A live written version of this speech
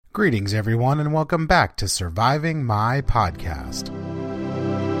Greetings, everyone, and welcome back to Surviving My Podcast,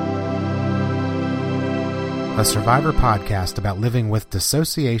 a survivor podcast about living with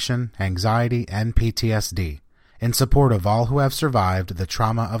dissociation, anxiety, and PTSD in support of all who have survived the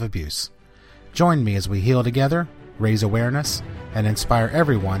trauma of abuse. Join me as we heal together, raise awareness, and inspire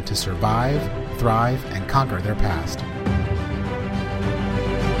everyone to survive, thrive, and conquer their past.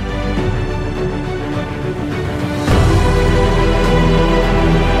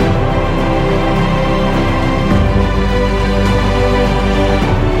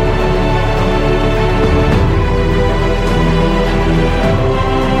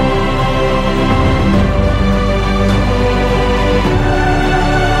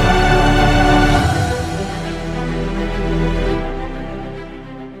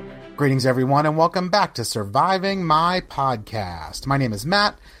 Greetings, everyone, and welcome back to Surviving My Podcast. My name is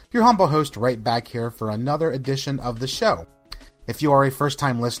Matt, your humble host, right back here for another edition of the show. If you are a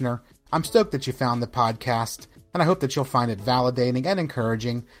first-time listener, I'm stoked that you found the podcast, and I hope that you'll find it validating and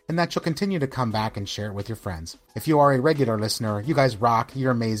encouraging, and that you'll continue to come back and share it with your friends. If you are a regular listener, you guys rock, you're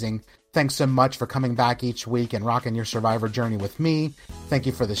amazing. Thanks so much for coming back each week and rocking your survivor journey with me. Thank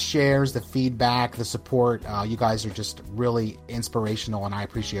you for the shares, the feedback, the support. You guys are just really inspirational, and I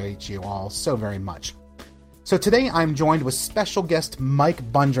appreciate you all so very much. So today I'm joined with special guest Mike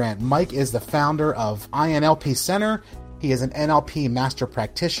Bundrant. Mike is the founder of INLP Center. He is an NLP master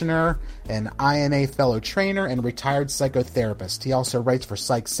practitioner, an INA fellow trainer, and retired psychotherapist. He also writes for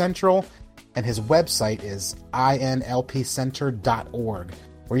Psych Central, and his website is inlpcenter.org.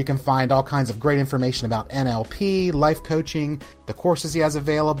 where you can find all kinds of great information about NLP, life coaching, the courses he has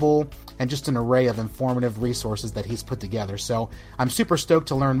available, and just an array of informative resources that he's put together. So I'm super stoked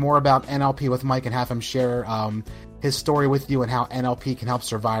to learn more about NLP with Mike and have him share his story with you and how NLP can help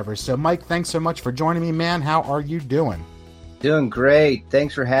survivors. So Mike, thanks so much for joining me, man. How are you doing? Doing great.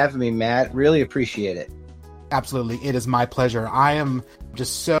 Thanks for having me, Matt. Really appreciate it. Absolutely. It is my pleasure. I am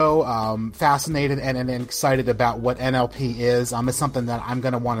just so fascinated and excited about what NLP is. It's something that I'm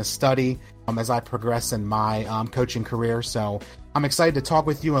going to want to study as I progress in my coaching career. So I'm excited to talk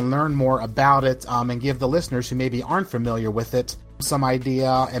with you and learn more about it and give the listeners who maybe aren't familiar with it some idea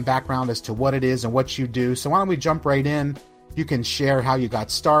and background as to what it is and what you do. So why don't we jump right in? You can share how you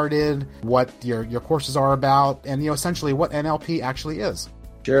got started, what your courses are about, and essentially what NLP actually is.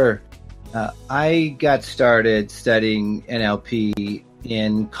 Sure. I got started studying NLP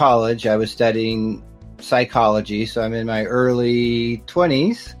in college. I was studying psychology, so I'm in my early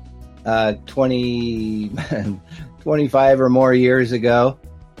 20s, 25 or more years ago,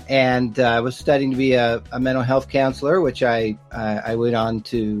 and I was studying to be a mental health counselor, which I went on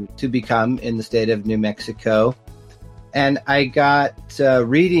to become in the state of New Mexico. And I got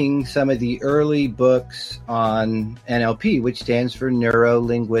reading some of the early books on NLP, which stands for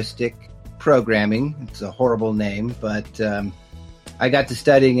Neuro-Linguistic Programming. It's a horrible name, but I got to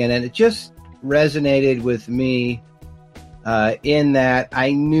studying it, and it just resonated with me in that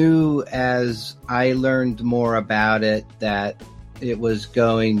I knew as I learned more about it that it was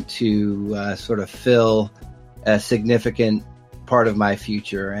going to sort of fill a significant part of my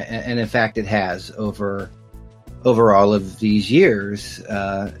future. And in fact, it has over all of these years.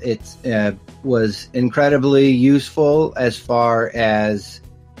 It was incredibly useful as far as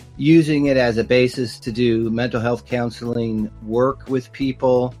using it as a basis to do mental health counseling work with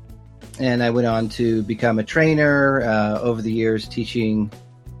people. And I went on to become a trainer over the years, teaching,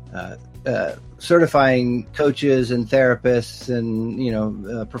 certifying coaches and therapists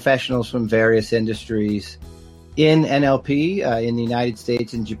and, professionals from various industries in NLP in the United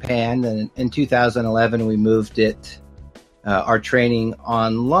States and Japan. And in 2011, we moved our training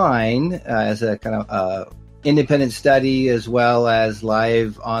online as a kind of independent study as well as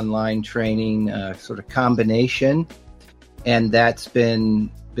live online training, sort of combination. And that's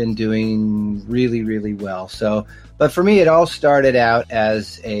been doing really, really well. So, but for me, it all started out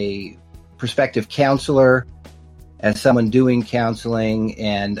as a prospective counselor, as someone doing counseling,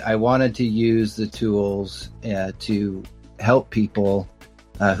 and I wanted to use the tools to help people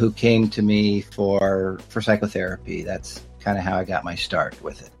who came to me for psychotherapy. That's kind of how I got my start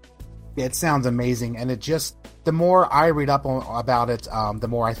with it. It sounds amazing, and the more I read up about it, the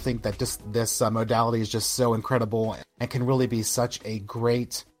more I think that this modality is just so incredible and can really be such a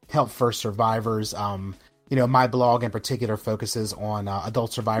great help for survivors. My blog in particular focuses on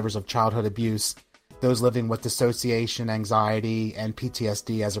adult survivors of childhood abuse, those living with dissociation, anxiety, and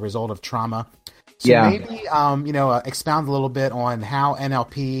PTSD as a result of trauma. So maybe, expound a little bit on how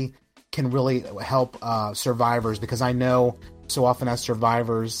NLP can really help survivors, because I know so often as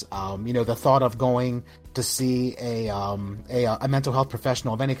survivors, the thought of going to see a mental health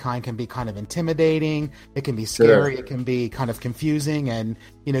professional of any kind can be kind of intimidating. It can be scary. Sure. It can be kind of confusing, and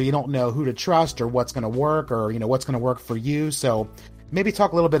you don't know who to trust or what's going to work, or what's going to work for you. So maybe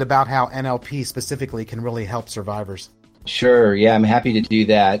talk a little bit about how NLP specifically can really help survivors. Sure. Yeah, I'm happy to do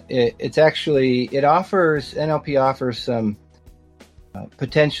that. NLP offers some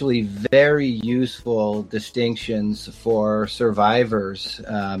potentially very useful distinctions for survivors,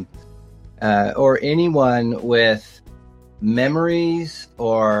 or anyone with memories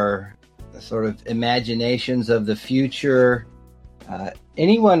or sort of imaginations of the future,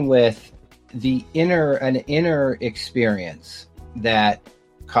 anyone with an inner experience that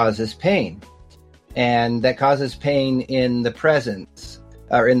causes pain, and that causes pain in the present.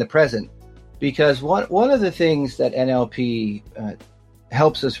 Because one of the things that NLP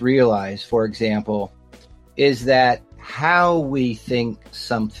helps us realize, for example, is that how we think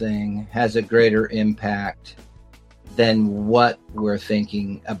something has a greater impact than what we're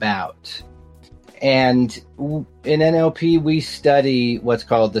thinking about. And in NLP, we study what's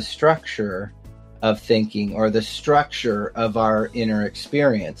called the structure of thinking, or the structure of our inner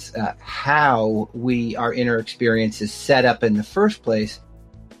experience, how our inner experience is set up in the first place,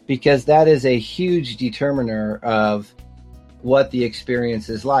 because that is a huge determiner of what the experience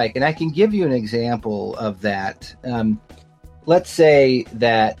is like. And I can give you an example of that. Let's say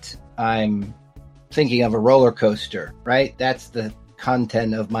that I'm thinking of a roller coaster, right? That's the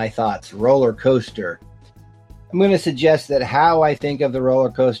content of my thoughts, roller coaster. I'm going to suggest that how I think of the roller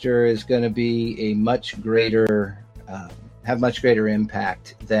coaster is going to be have much greater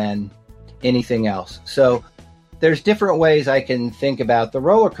impact than anything else. So there's different ways I can think about the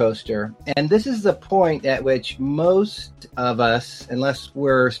roller coaster. And this is the point at which most of us, unless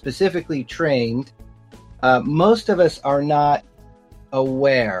we're specifically trained, most of us are not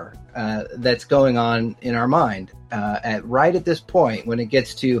aware that's going on in our mind. Right at this point, when it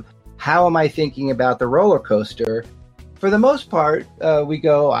gets to how am I thinking about the roller coaster, for the most part, we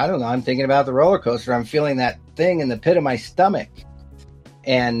go, I don't know, I'm thinking about the roller coaster. I'm feeling that thing in the pit of my stomach.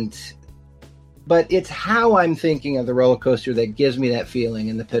 But it's how I'm thinking of the roller coaster that gives me that feeling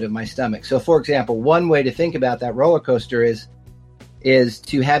in the pit of my stomach. So, for example, one way to think about that roller coaster is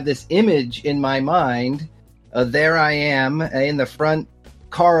to have this image in my mind. There I am in the front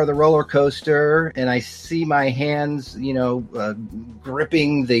car of the roller coaster, and I see my hands,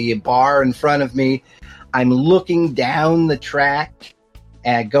 gripping the bar in front of me. I'm looking down the track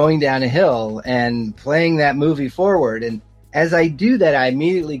and going down a hill and playing that movie forward. And as I do that, I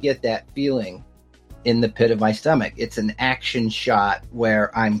immediately get that feeling in the pit of my stomach. It's an action shot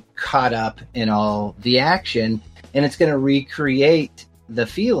where I'm caught up in all the action, and it's going to recreate the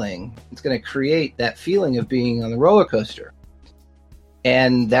feeling. It's going to create that feeling of being on the roller coaster.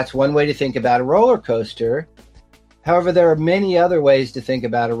 And that's one way to think about a roller coaster. However, there are many other ways to think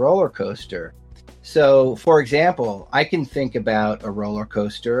about a roller coaster. So, for example, I can think about a roller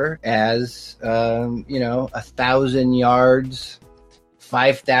coaster as, 1,000 yards,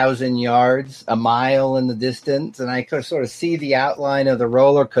 5,000 yards, a mile in the distance. And I could sort of see the outline of the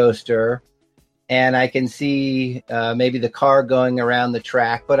roller coaster, and I can see maybe the car going around the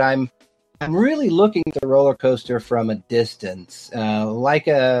track, but I'm really looking at the roller coaster from a distance, like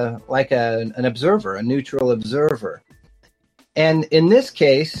an observer, a neutral observer. And in this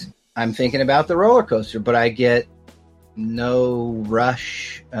case, I'm thinking about the roller coaster, but I get no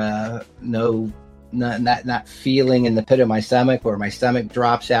rush, not feeling in the pit of my stomach or my stomach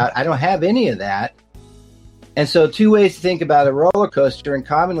drops out. I don't have any of that. And so two ways to think about a roller coaster, and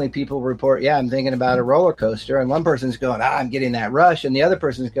commonly people report, I'm thinking about a roller coaster, and one person's going, I'm getting that rush, and the other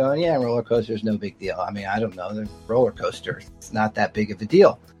person's going, roller coaster is no big deal. I mean, I don't know, the roller coaster, it's not that big of a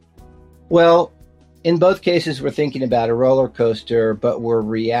deal. Well, in both cases, we're thinking about a roller coaster, but we're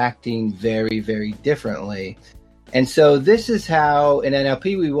reacting very, very differently. And so this is how in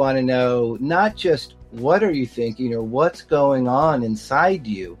NLP we want to know not just what are you thinking or what's going on inside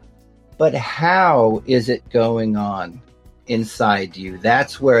you, but how is it going on inside you?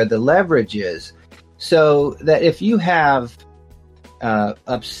 That's where the leverage is. So that if you have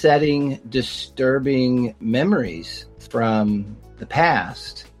upsetting, disturbing memories from the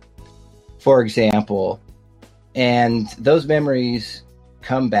past, for example, and those memories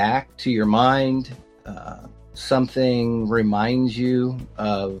come back to your mind, something reminds you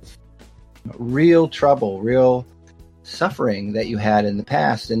of real trouble, real suffering that you had in the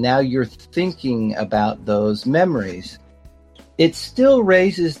past, and now you're thinking about those memories, it still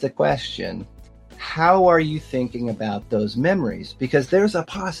raises the question, how are you thinking about those memories? Because there's a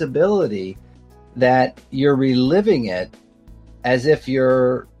possibility that you're reliving it as if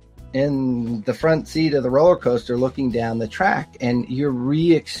you're in the front seat of the roller coaster looking down the track, and you're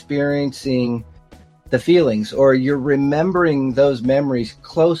re-experiencing the feelings, or you're remembering those memories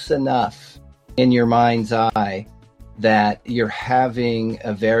close enough in your mind's eye that you're having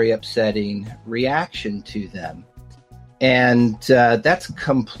a very upsetting reaction to them. And that's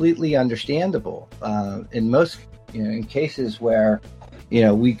completely understandable. In most, in cases where,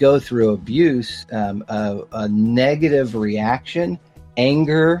 we go through abuse, a negative reaction,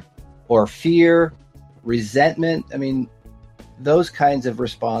 anger or fear, resentment, those kinds of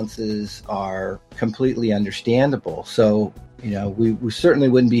responses are completely understandable. So, we certainly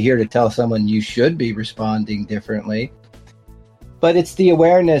wouldn't be here to tell someone you should be responding differently. But it's the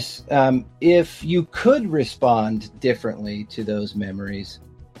awareness, if you could respond differently to those memories,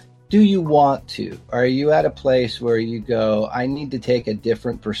 do you want to? Are you at a place where you go, I need to take a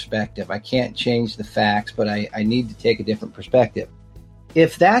different perspective. I can't change the facts, but I need to take a different perspective.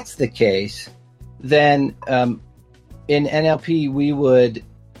 If that's the case, then in NLP, we would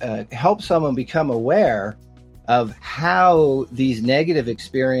help someone become aware of how these negative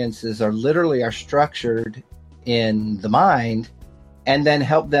experiences are structured in the mind, and then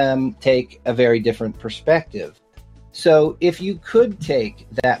help them take a very different perspective. So if you could take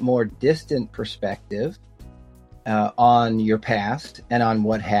that more distant perspective on your past and on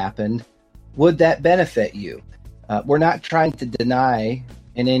what happened, would that benefit you? We're not trying to deny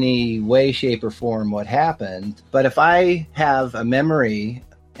in any way, shape, or form what happened, but if I have a memory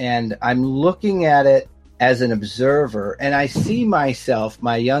and I'm looking at it as an observer, and I see myself,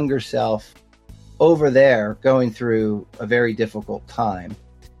 my younger self, over there going through a very difficult time.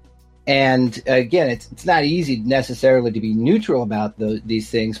 And again, it's not easy necessarily to be neutral about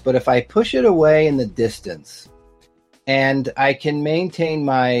these things, but if I push it away in the distance and I can maintain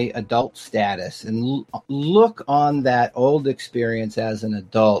my adult status and look on that old experience as an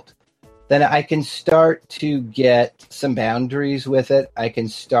adult, then I can start to get some boundaries with it. I can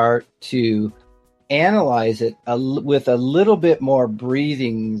start to analyze it with a little bit more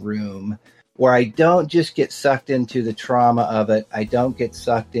breathing room, where I don't just get sucked into the trauma of it. I don't get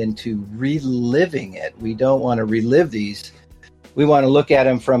sucked into reliving it. We don't want to relive these. We want to look at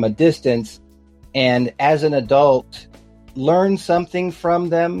them from a distance, and as an adult, learn something from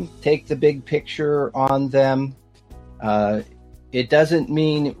them, take the big picture on them. It doesn't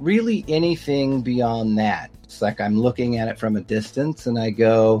mean really anything beyond that. It's like I'm looking at it from a distance and I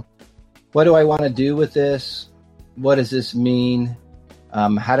go, what do I want to do with this? What does this mean?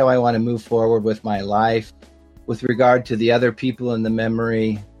 How do I want to move forward with my life with regard to the other people in the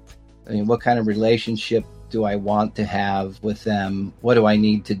memory? What kind of relationship do I want to have with them? What do I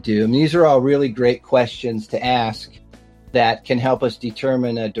need to do? These are all really great questions to ask that can help us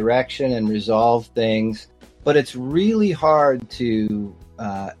determine a direction and resolve things. But it's really hard to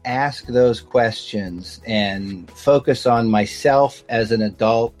ask those questions and focus on myself as an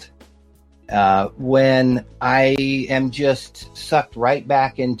adult when I am just sucked right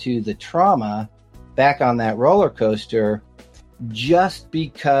back into the trauma, back on that roller coaster, just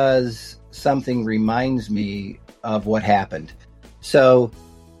because something reminds me of what happened. So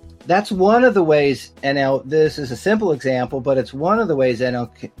that's one of the ways this is a simple example, but it's one of the ways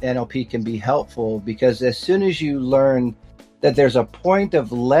NLP can be helpful, because as soon as you learn that there's a point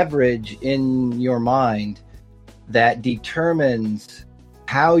of leverage in your mind that determines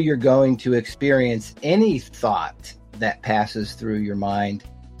how you're going to experience any thought that passes through your mind,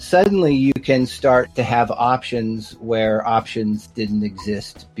 suddenly you can start to have options where options didn't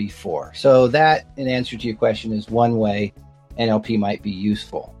exist before. So that, in answer to your question, is one way NLP might be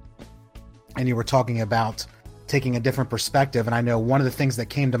useful. And you were talking about taking a different perspective, and I know one of the things that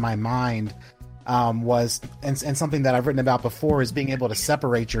came to my mind was, and something that I've written about before, is being able to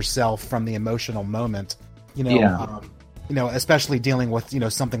separate yourself from the emotional moment. Especially dealing with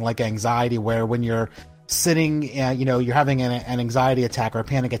something like anxiety, where when you're sitting, you're having an anxiety attack or a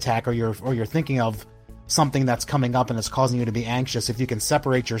panic attack, or you're thinking of something that's coming up and it's causing you to be anxious. If you can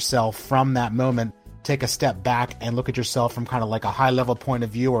separate yourself from that moment, take a step back and look at yourself from kind of like a high level point of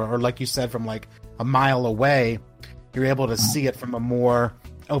view, or like you said, from like a mile away, you're able to see it from a more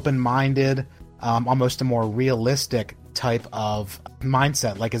open-minded, almost a more realistic type of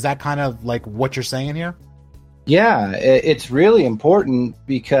mindset. Like, is that kind of like what you're saying here? Yeah, it's really important,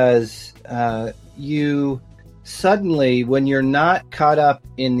 because you suddenly, when you're not caught up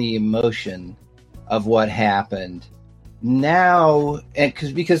in the emotion of what happened, now,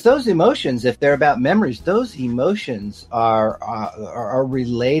 because those emotions, if they're about memories, those emotions are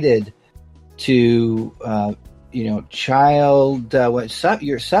related to child.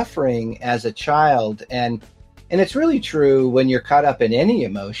 You're suffering as a child, and And it's really true when you're caught up in any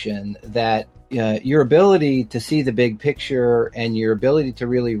emotion that your ability to see the big picture and your ability to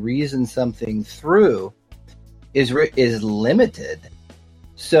really reason something through is limited.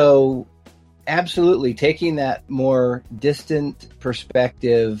 So absolutely, taking that more distant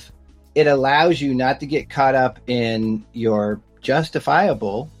perspective, it allows you not to get caught up in your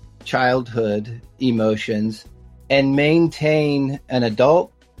justifiable childhood emotions and maintain an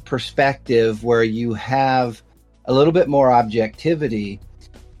adult perspective where you have a little bit more objectivity,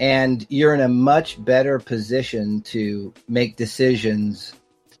 and you're in a much better position to make decisions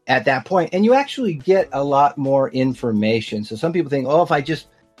at that point. And you actually get a lot more information. So some people think, oh, if I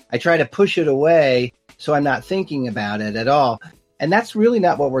try to push it away, so I'm not thinking about it at all. And that's really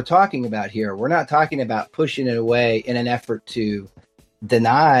not what we're talking about here. We're not talking about pushing it away in an effort to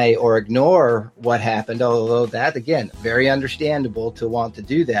deny or ignore what happened, although that, again, very understandable to want to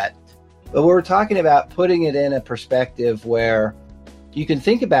do that. But we're talking about putting it in a perspective where you can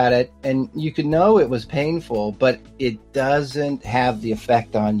think about it and you can know it was painful, but it doesn't have the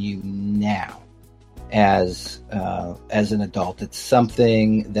effect on you now as an adult. It's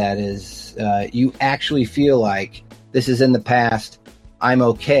something that is, you actually feel like this is in the past. I'm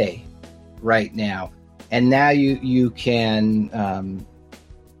okay right now. And now you can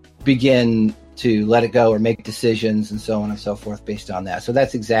begin to let it go or make decisions and so on and so forth based on that. So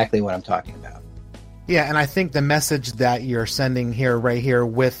that's exactly what I'm talking about. Yeah, and I think the message that you're sending here, right here,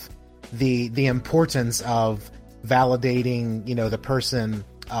 with the importance of validating, the person,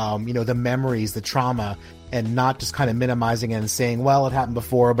 the memories, the trauma, and not just kind of minimizing it and saying, well, it happened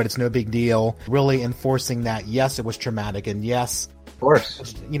before, but it's no big deal. Really enforcing that, yes, it was traumatic, and yes, of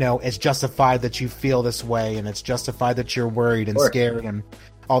course, it's justified that you feel this way, and it's justified that you're worried and scared and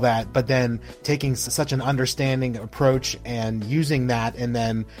all that, but then taking such an understanding approach and using that and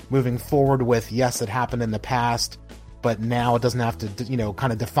then moving forward with, yes, it happened in the past, but now it doesn't have to,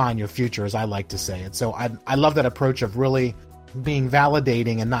 kind of define your future, as I like to say it. So I love that approach of really being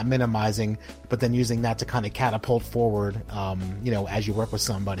validating and not minimizing, but then using that to kind of catapult forward, as you work with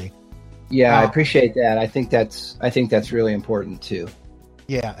somebody. Yeah, I appreciate that. I think that's really important too.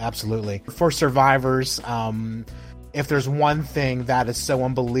 Yeah, absolutely. For survivors, if there's one thing that is so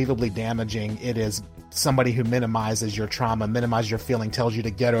unbelievably damaging, it is somebody who minimizes your trauma, minimizes your feeling, tells you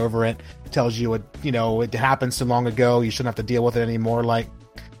to get over it, tells you it happened so long ago, you shouldn't have to deal with it anymore. Like,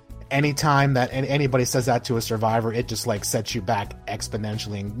 anytime that anybody says that to a survivor, it just like sets you back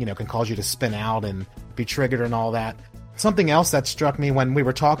exponentially and, can cause you to spin out and be triggered and all that. Something else that struck me when we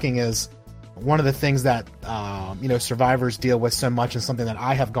were talking is one of the things that, survivors deal with so much, and something that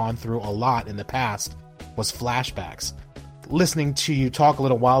I have gone through a lot in the past, was flashbacks. Listening to you talk a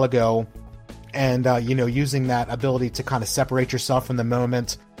little while ago and, using that ability to kind of separate yourself from the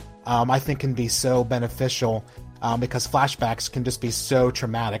moment, I think can be so beneficial because flashbacks can just be so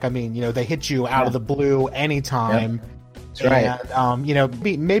traumatic. I mean, they hit you out of the blue anytime. Yep. That's right.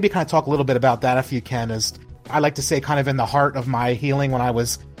 And, maybe kind of talk a little bit about that if you can. As I like to say, kind of in the heart of my healing, when I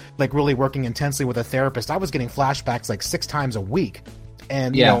was like really working intensely with a therapist, I was getting flashbacks like 6 times a week.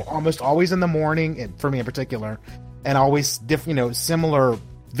 And, almost always in the morning, for me in particular, and always different, similar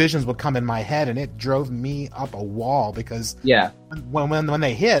visions would come in my head, and it drove me up a wall because when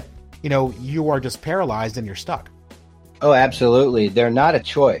they hit, you are just paralyzed and you're stuck. Oh, absolutely. They're not a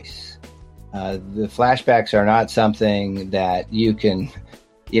choice. The flashbacks are not something that you can,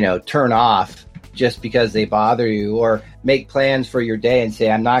 turn off just because they bother you, or make plans for your day and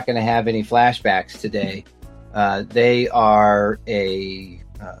say, I'm not going to have any flashbacks today. They are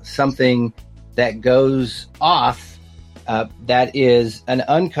something that goes off. That is an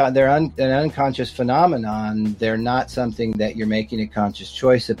unconscious phenomenon. They're not something that you're making a conscious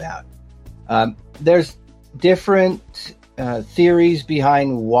choice about. There's different theories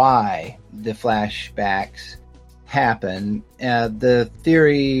behind why the flashbacks happen. The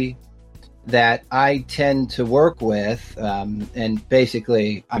theory that I tend to work with, and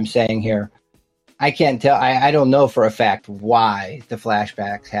basically I'm saying here, I can't tell. I don't know for a fact why the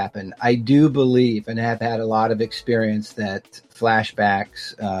flashbacks happen. I do believe and have had a lot of experience that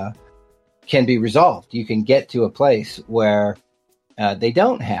flashbacks can be resolved. You can get to a place where they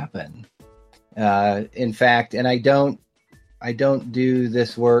don't happen. In fact, and I don't do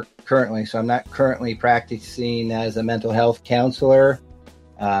this work currently, so I'm not currently practicing as a mental health counselor.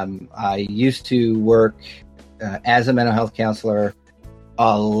 I used to work as a mental health counselor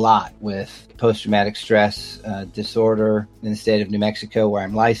a lot with post-traumatic stress disorder in the state of New Mexico, where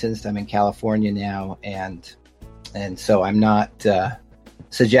I'm licensed. I'm in California now, and so I'm not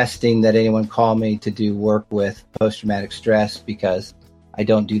suggesting that anyone call me to do work with post-traumatic stress, because I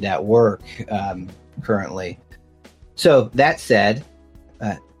don't do that work currently. So that said,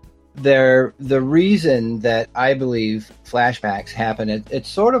 the reason that I believe flashbacks happen, it's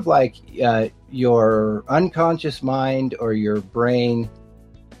sort of like your unconscious mind or your brain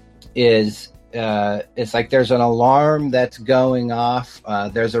is, it's like there's an alarm that's going off.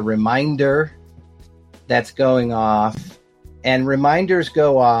 There's a reminder that's going off, and reminders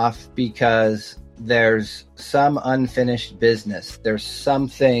go off because there's some unfinished business. There's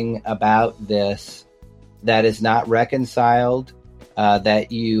something about this that is not reconciled,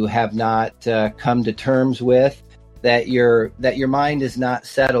 that you have not come to terms with, that your mind is not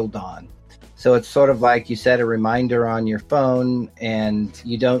settled on. So it's sort of like you set a reminder on your phone and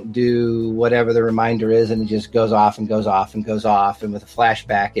you don't do whatever the reminder is, and it just goes off and goes off and goes off. And with a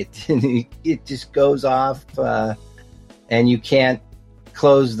flashback, it just goes off, and you can't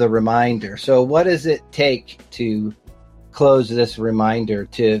close the reminder. So what does it take to close this reminder,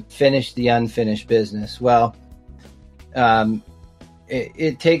 to finish the unfinished business? Well,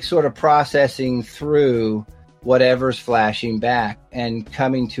 it takes sort of processing through whatever's flashing back and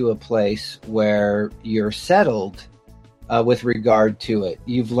coming to a place where you're settled with regard to it.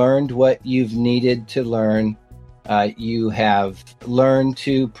 You've learned what you've needed to learn. You have learned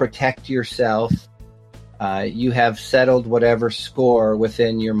to protect yourself. You have settled whatever score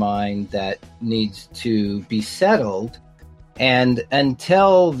within your mind that needs to be settled. And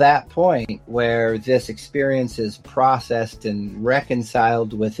until that point where this experience is processed and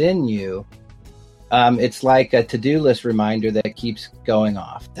reconciled within you, it's like a to-do list reminder that keeps going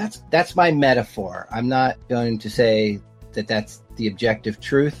off. That's my metaphor. I'm not going to say that that's the objective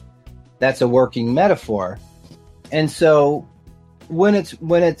truth. That's a working metaphor. And so when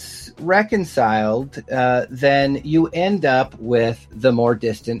it's reconciled, then you end up with the more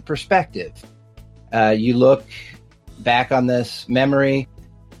distant perspective. You look back on this memory.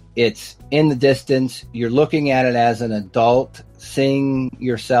 It's in the distance. You're looking at it as an adult, seeing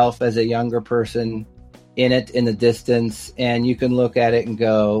yourself as a younger person in it in the distance, and you can look at it and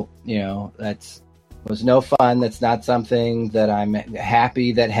go, that was no fun. That's not something that I'm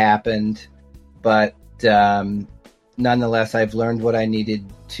happy that happened, but nonetheless, I've learned what I needed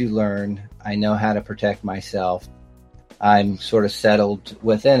to learn. I know how to protect myself. I'm sort of settled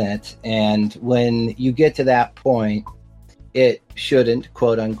within it. And when you get to that point, it shouldn't,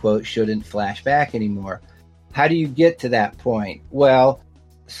 quote unquote, shouldn't flash back anymore. How do you get to that point? Well,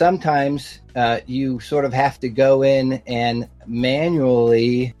 sometimes you sort of have to go in and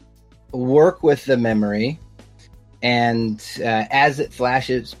manually work with the memory. And as it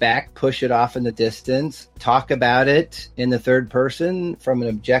flashes back, push it off in the distance, talk about it in the third person from an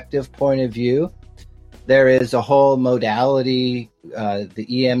objective point of view. There is a whole modality, the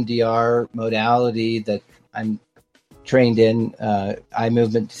EMDR modality that I'm trained in, eye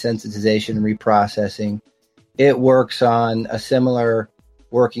movement desensitization and reprocessing. It works on a similar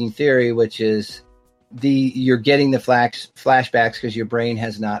working theory, which is you're getting the flashbacks because your brain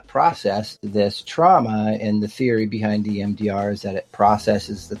has not processed this trauma, and the theory behind EMDR is that it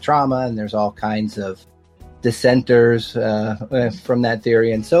processes the trauma, and there's all kinds of dissenters from that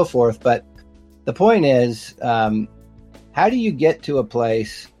theory and so forth. But the point is, how do you get to a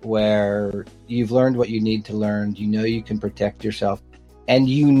place where you've learned what you need to learn, you can protect yourself, and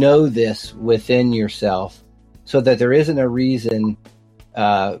this within yourself, so that there isn't a reason,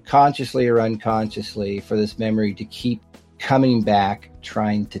 consciously or unconsciously, for this memory to keep coming back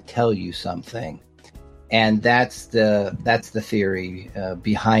trying to tell you something? And that's the theory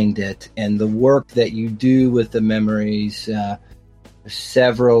behind it, and the work that you do with the memories.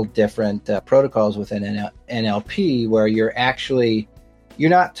 Several different protocols within NLP where you're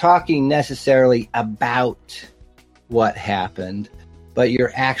not talking necessarily about what happened, but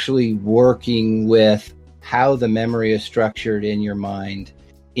you're actually working with how the memory is structured in your mind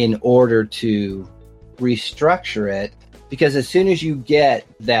in order to restructure it. Because as soon as you get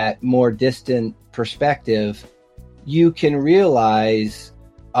that more distant perspective, you can realize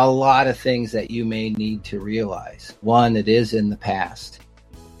a lot of things that you may need to realize. One, it is in the past.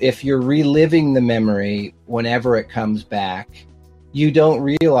 If you're reliving the memory whenever it comes back, you don't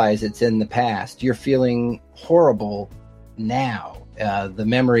realize it's in the past. You're feeling horrible now. The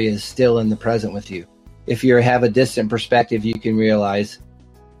memory is still in the present with you. If you have a distant perspective, you can realize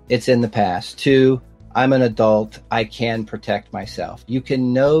it's in the past. Two, I'm an adult. I can protect myself. You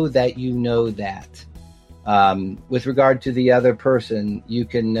can know that you know that. With regard to the other person, you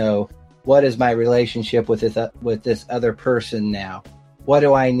can know, what is my relationship with this other person now? What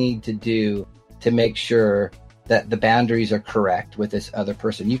do I need to do to make sure that the boundaries are correct with this other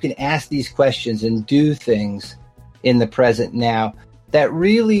person? You can ask these questions and do things in the present now that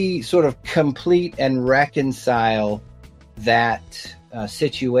really sort of complete and reconcile that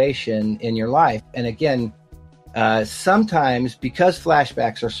situation in your life. And again, sometimes because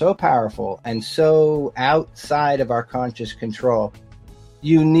flashbacks are so powerful and so outside of our conscious control,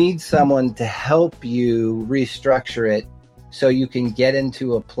 you need someone to help you restructure it so you can get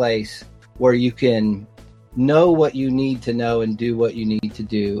into a place where you can know what you need to know and do what you need to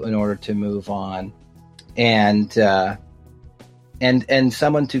do in order to move on. And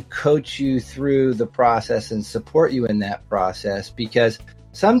someone to coach you through the process and support you in that process. Because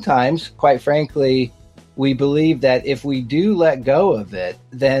sometimes, quite frankly, we believe that if we do let go of it,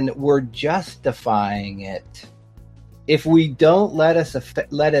 then we're justifying it. If we don't let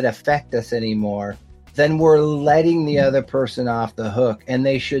it affect us anymore, then we're letting the other person off the hook, and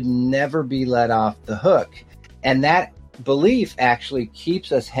they should never be let off the hook. And that belief actually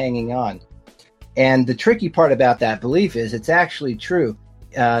keeps us hanging on. And the tricky part about that belief is it's actually true.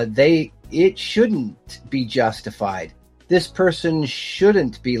 It shouldn't be justified. This person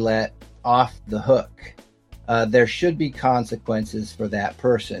shouldn't be let off the hook. There should be consequences for that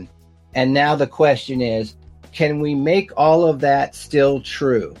person. And now the question is, can we make all of that still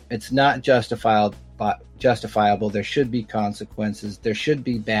true? It's not justifiable. There should be consequences. There should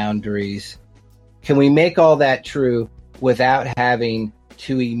be boundaries. Can we make all that true without having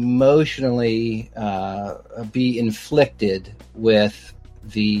to emotionally be inflicted with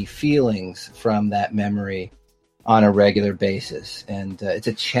the feelings from that memory on a regular basis? And it's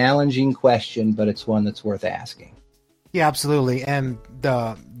a challenging question, but it's one that's worth asking. Yeah, absolutely. And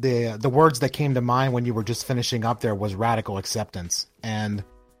the words that came to mind when you were just finishing up there was radical acceptance. And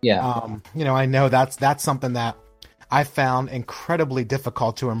I know that's something that I found incredibly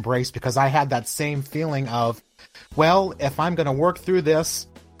difficult to embrace, because I had that same feeling of, well, if I'm going to work through this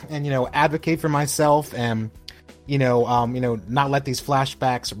and, advocate for myself and, not let these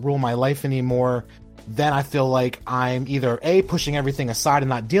flashbacks rule my life anymore, then I feel like I'm either A, pushing everything aside and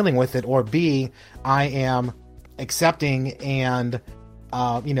not dealing with it, or B, I am accepting and,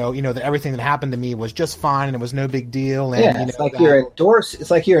 that everything that happened to me was just fine and it was no big deal. And, it's like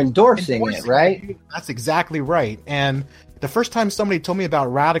you're endorsing it, right? That's exactly right. And the first time somebody told me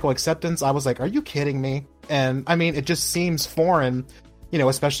about radical acceptance, I was like, are you kidding me? And I mean, it just seems foreign,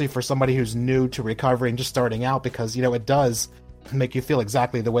 especially for somebody who's new to recovery and just starting out, because, it does make you feel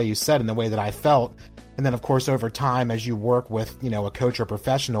exactly the way you said and the way that I felt. And then, of course, over time, as you work with, a coach or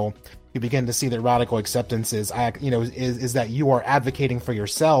professional, you begin to see that radical acceptance is that you are advocating for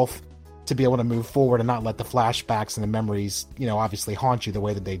yourself to be able to move forward and not let the flashbacks and the memories, obviously haunt you the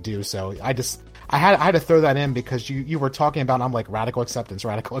way that they do. So I had to throw that in because you were talking about, I'm like, radical acceptance.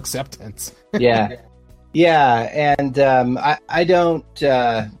 Yeah. Yeah. And I don't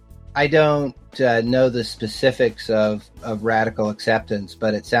know the specifics of radical acceptance,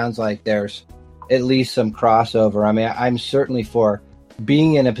 but it sounds like there's at least some crossover. I mean, I'm certainly for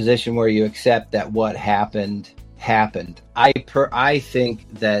being in a position where you accept that what happened. I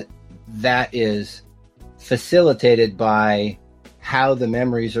think that is facilitated by how the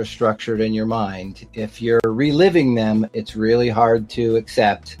memories are structured in your mind. If you're reliving them, it's really hard to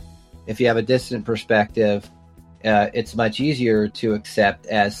accept. If you have a distant perspective, it's much easier to accept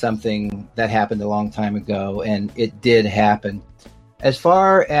as something that happened a long time ago, and it did happen. As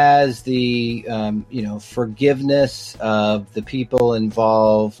far as the forgiveness of the people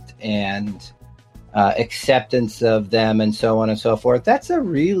involved and acceptance of them and so on and so forth, that's a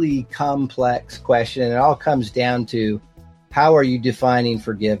really complex question. And it all comes down to, how are you defining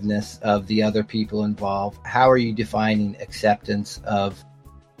forgiveness of the other people involved? How are you defining acceptance of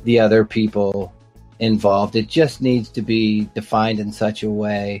the other people involved? It just needs to be defined in such a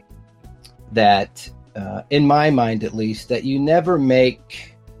way that, in my mind at least, that you never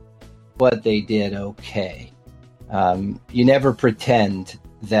make what they did okay. You never pretend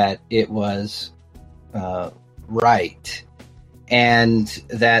that it was right, and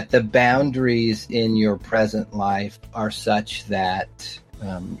that the boundaries in your present life are such that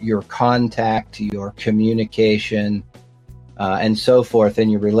your contact, your communication, and so forth in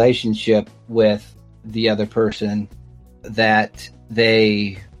your relationship with the other person, that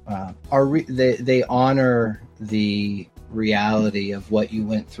they they honor the reality of what you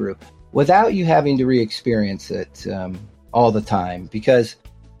went through without you having to re-experience it all the time. Because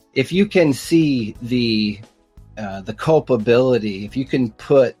if you can see the culpability, if you can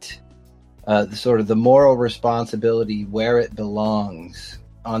put the moral responsibility where it belongs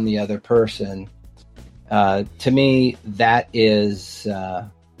on the other person, to me, that is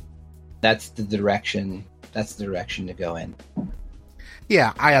that's the direction to go in.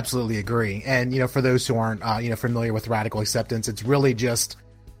 Yeah, I absolutely agree. And, for those who aren't, familiar with radical acceptance, it's really just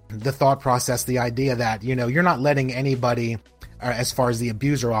the thought process, the idea that, you're not letting anybody, as far as the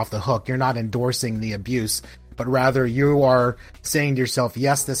abuser, off the hook. You're not endorsing the abuse, but rather you are saying to yourself,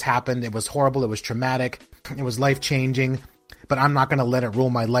 yes, this happened. It was horrible. It was traumatic. It was life-changing, but I'm not going to let it rule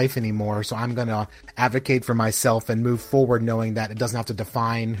my life anymore. So I'm going to advocate for myself and move forward, knowing that it doesn't have to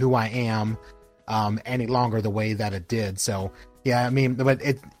define who I am any longer the way that it did. So, yeah, I mean, but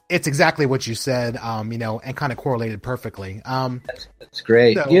it's exactly what you said, and kind of correlated perfectly. That's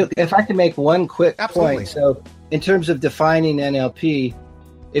great. So, if I can make one quick absolutely. point. So in terms of defining NLP,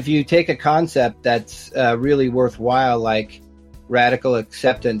 if you take a concept that's really worthwhile, like radical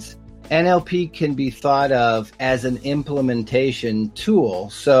acceptance, NLP can be thought of as an implementation tool.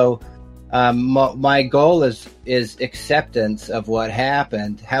 So my goal is acceptance of what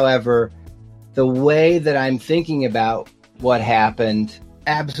happened. However, the way that I'm thinking about what happened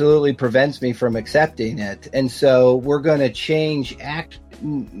absolutely prevents me from accepting it. And so we're going to change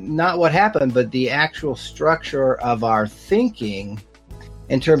not what happened, but the actual structure of our thinking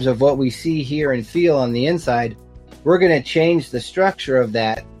in terms of what we see, hear, and feel on the inside. We're going to change the structure of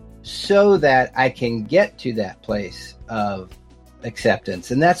that so that I can get to that place of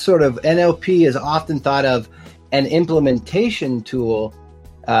acceptance. And that's sort of, NLP is often thought of an implementation tool,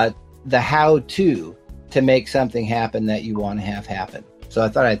 the how-to make something happen that you want to have happen. So I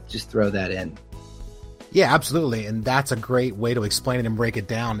thought I'd just throw that in. Yeah, absolutely. And that's a great way to explain it and break it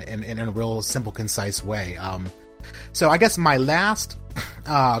down in a real simple, concise way. So I guess my last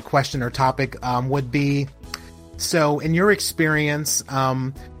question or topic would be, so in your experience,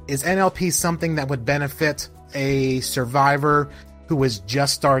 is NLP something that would benefit a survivor who is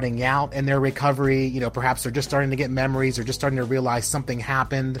just starting out in their recovery? Perhaps they're just starting to get memories or just starting to realize something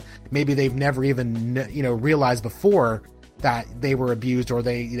happened. Maybe they've never even, realized before that they were abused or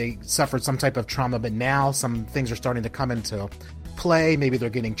they suffered some type of trauma, but now some things are starting to come into play. Maybe they're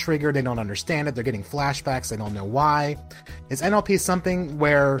getting triggered. They don't understand it. They're getting flashbacks. They don't know why. Is NLP something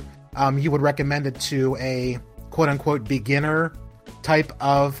where you would recommend it to a quote unquote beginner type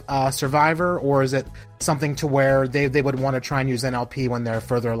of survivor, or is it something to where they would want to try and use NLP when they're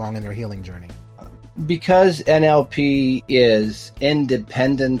further along in their healing journey? Because NLP is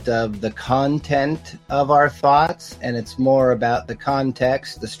independent of the content of our thoughts, and it's more about the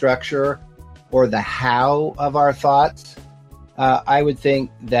context, the structure, or the how of our thoughts, I would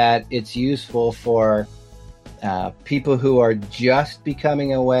think that it's useful for people who are just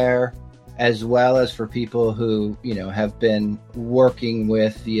becoming aware, as well as for people who, have been working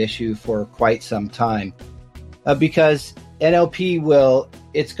with the issue for quite some time. Because NLP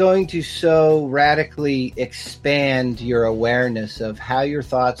it's going to so radically expand your awareness of how your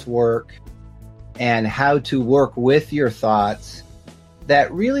thoughts work and how to work with your thoughts,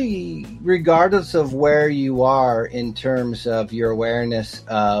 that really, regardless of where you are in terms of your awareness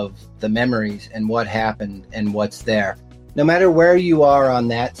of the memories and what happened and what's there, no matter where you are on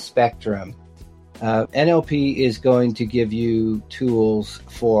that spectrum, NLP is going to give you tools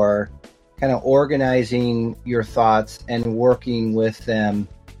for kind of organizing your thoughts and working with them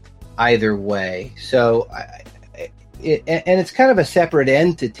either way. So, it's kind of a separate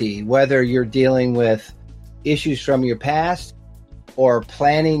entity, whether you're dealing with issues from your past or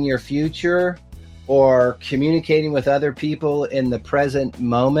planning your future or communicating with other people in the present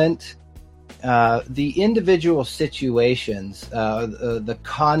moment. The individual situations, the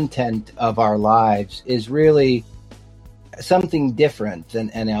content of our lives is really something different than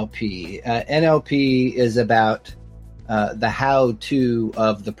NLP. NLP is about the how-to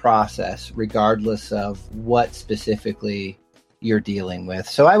of the process, regardless of what specifically you're dealing with.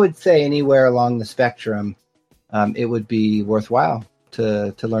 So I would say anywhere along the spectrum, it would be worthwhile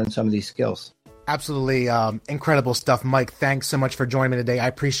to learn some of these skills. Absolutely incredible stuff, Mike. Thanks so much for joining me today. I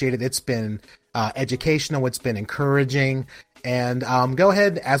appreciate it. It's been educational. It's been encouraging. And go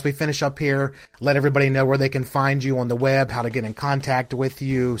ahead, as we finish up here, let everybody know where they can find you on the web, how to get in contact with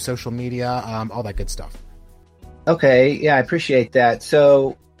you, social media, all that good stuff. Okay. Yeah, I appreciate that.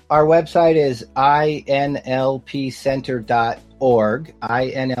 So our website is inlpcenter.org,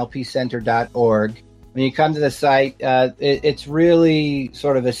 inlpcenter.org. When you come to the site, it's really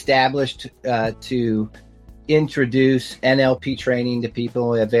sort of established to introduce NLP training to people.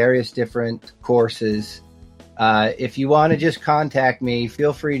 We have various different courses. If you want to just contact me,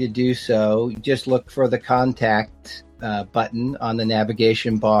 feel free to do so. Just look for the contact button on the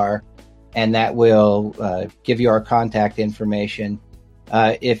navigation bar, and that will give you our contact information.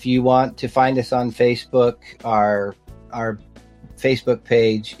 If you want to find us on Facebook, our Facebook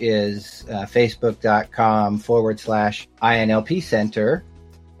page is facebook.com/INLP Center.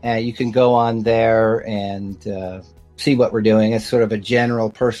 You can go on there and see what we're doing. It's sort of a general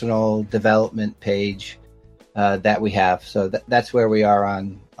personal development page that we have. So that's where we are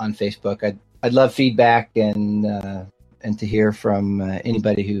on Facebook. I'd love feedback and to hear from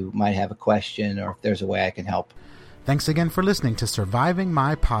anybody who might have a question or if there's a way I can help. Thanks again for listening to Surviving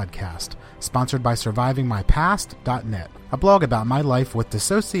My Podcast, sponsored by SurvivingMyPast.net, a blog about my life with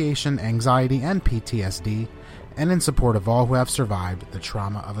dissociation, anxiety, and PTSD, and in support of all who have survived the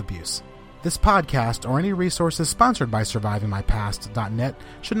trauma of abuse. This podcast or any resources sponsored by SurvivingMyPast.net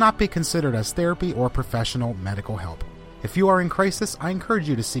should not be considered as therapy or professional medical help. If you are in crisis, I encourage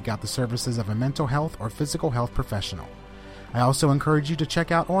you to seek out the services of a mental health or physical health professional. I also encourage you to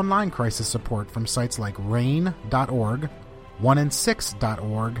check out online crisis support from sites like RAINN.org,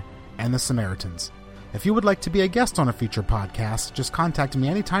 1in6.org, and The Samaritans. If you would like to be a guest on a future podcast, just contact me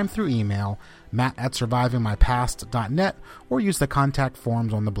anytime through email, matt@survivingmypast.net, or use the contact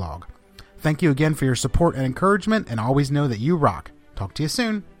forms on the blog. Thank you again for your support and encouragement, and always know that you rock. Talk to you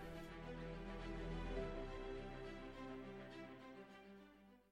soon.